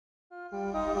The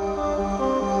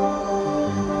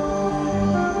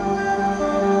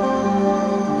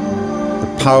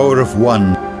power of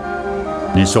one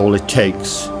is all it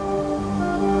takes.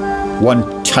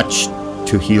 One touch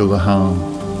to heal the harm.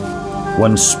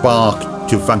 One spark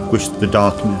to vanquish the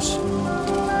darkness.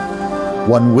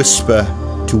 One whisper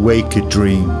to wake a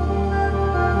dream.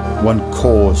 One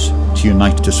cause to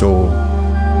unite us all.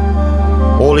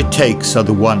 All it takes are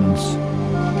the ones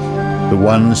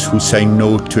who say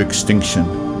no to extinction,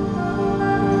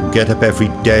 who get up every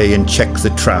day and check the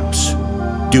traps,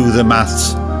 do the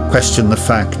maths, question the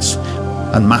facts,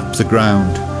 and map the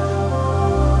ground.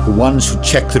 The ones who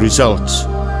check the results,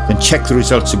 then check the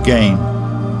results again,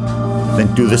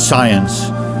 then do the science.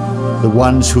 The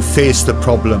ones who face the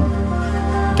problem,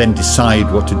 then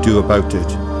decide what to do about it.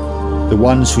 The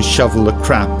ones who shovel the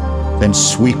crap, then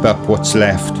sweep up what's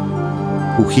left,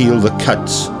 who heal the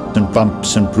cuts and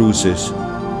bumps and bruises,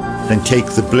 then take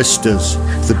the blisters,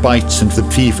 the bites and the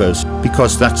fevers,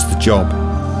 because that's the job.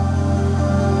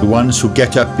 The ones who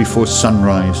get up before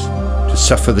sunrise to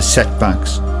suffer the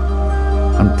setbacks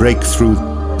and break through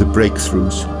the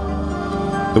breakthroughs.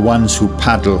 The ones who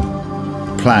paddle,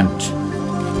 plant,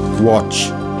 watch,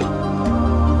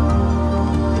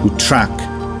 who track,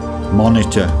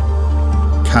 monitor,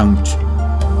 count,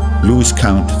 lose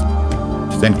count,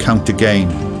 then count again,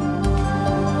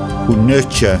 who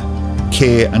nurture,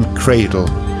 care and cradle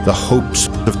the hopes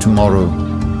of tomorrow.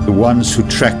 The ones who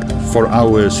trek for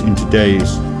hours into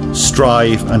days,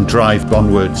 strive and drive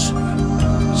onwards,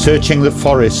 searching the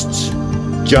forests,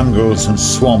 jungles and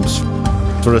swamps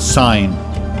for a sign,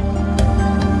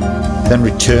 then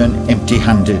return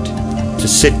empty-handed to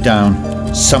sit down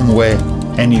somewhere,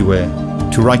 anywhere,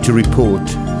 to write a report.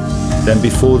 Then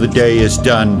before the day is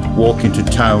done, walk into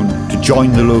town to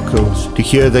join the locals, to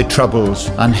hear their troubles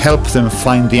and help them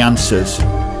find the answers.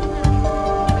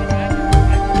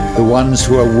 The ones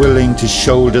who are willing to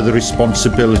shoulder the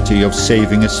responsibility of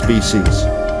saving a species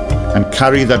and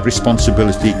carry that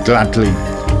responsibility gladly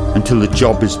until the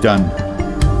job is done.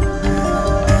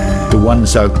 The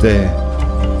ones out there,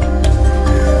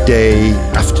 day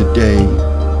after day,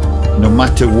 no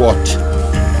matter what,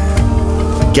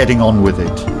 getting on with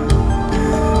it.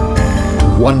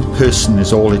 One person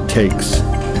is all it takes.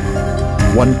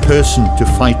 One person to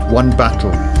fight one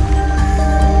battle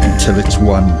until it's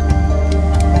won.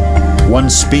 One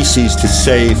species to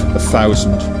save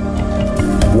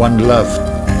 1,000. One love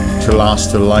to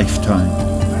last a lifetime.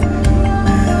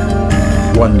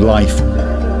 One life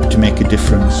to make a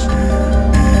difference.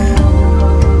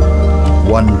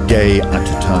 One day at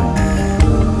a time.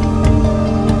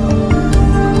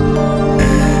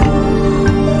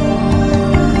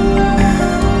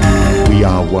 We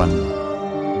are one.